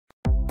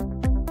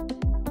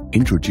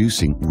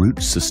Introducing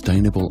Roots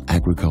Sustainable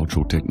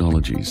Agricultural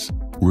Technologies.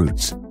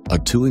 Roots, a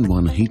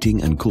 2-in-1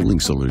 heating and cooling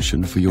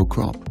solution for your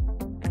crop.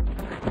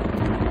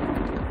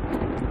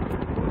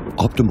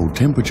 Optimal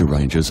temperature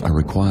ranges are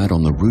required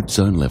on the root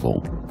zone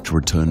level to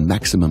return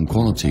maximum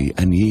quality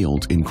and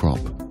yield in crop.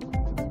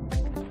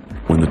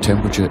 When the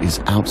temperature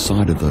is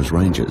outside of those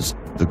ranges,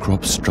 the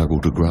crops struggle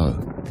to grow.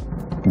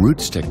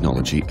 Roots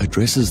technology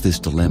addresses this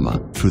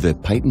dilemma through their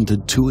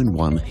patented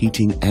 2-in-1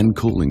 heating and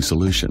cooling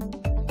solution.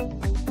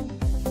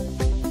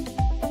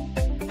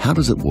 How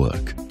does it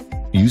work?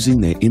 Using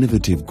their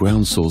innovative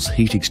ground source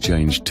heat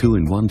exchange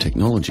 2-in-1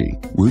 technology,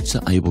 roots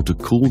are able to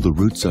cool the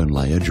root zone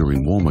layer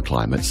during warmer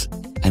climates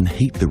and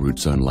heat the root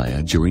zone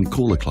layer during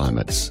cooler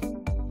climates.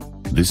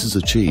 This is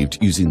achieved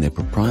using their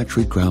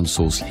proprietary ground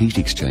source heat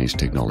exchange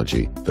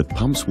technology that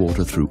pumps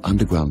water through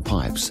underground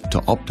pipes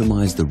to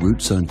optimize the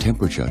root zone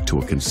temperature to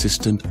a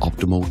consistent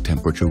optimal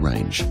temperature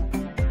range.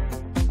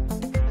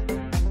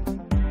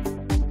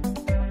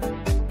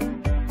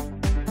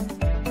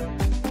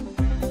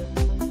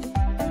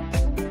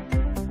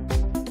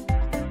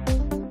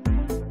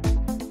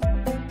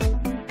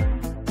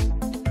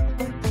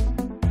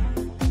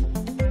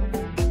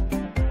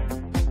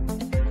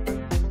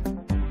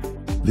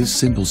 This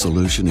simple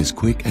solution is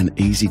quick and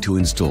easy to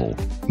install,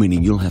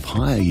 meaning you'll have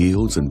higher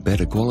yields and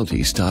better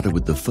quality started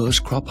with the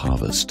first crop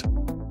harvest.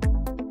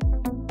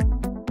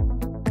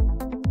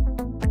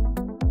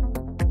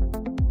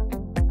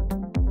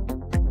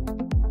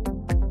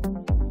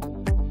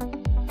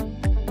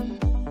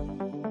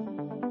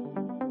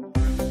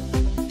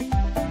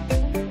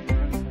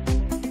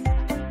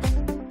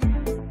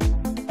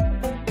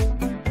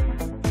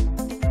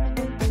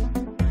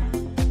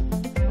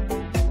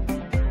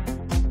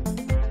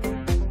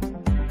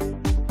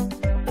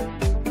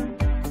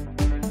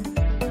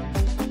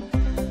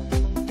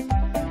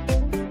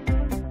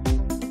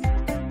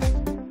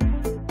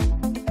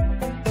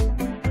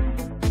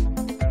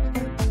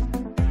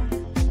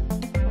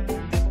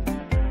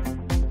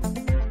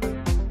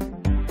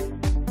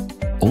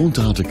 All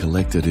data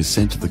collected is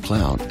sent to the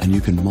cloud and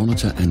you can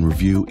monitor and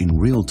review in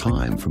real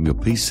time from your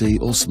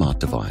PC or smart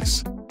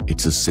device.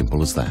 It's as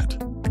simple as that.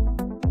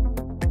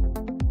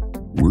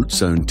 Root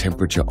zone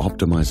temperature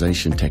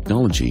optimization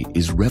technology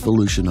is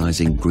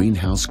revolutionizing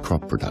greenhouse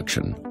crop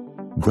production,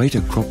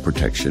 greater crop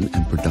protection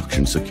and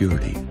production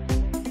security,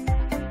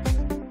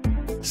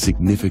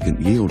 significant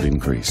yield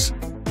increase,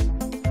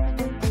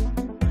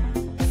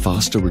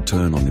 faster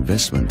return on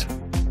investment,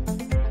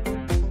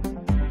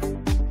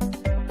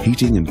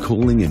 heating and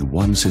cooling in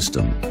one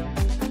system,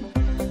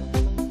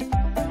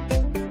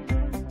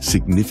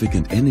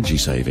 significant energy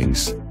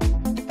savings,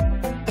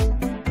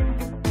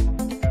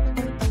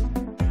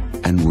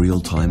 and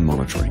real-time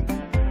monitoring.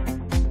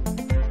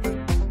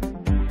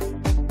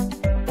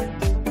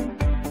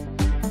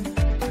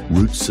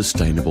 Roots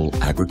Sustainable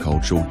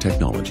Agricultural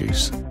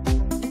Technologies.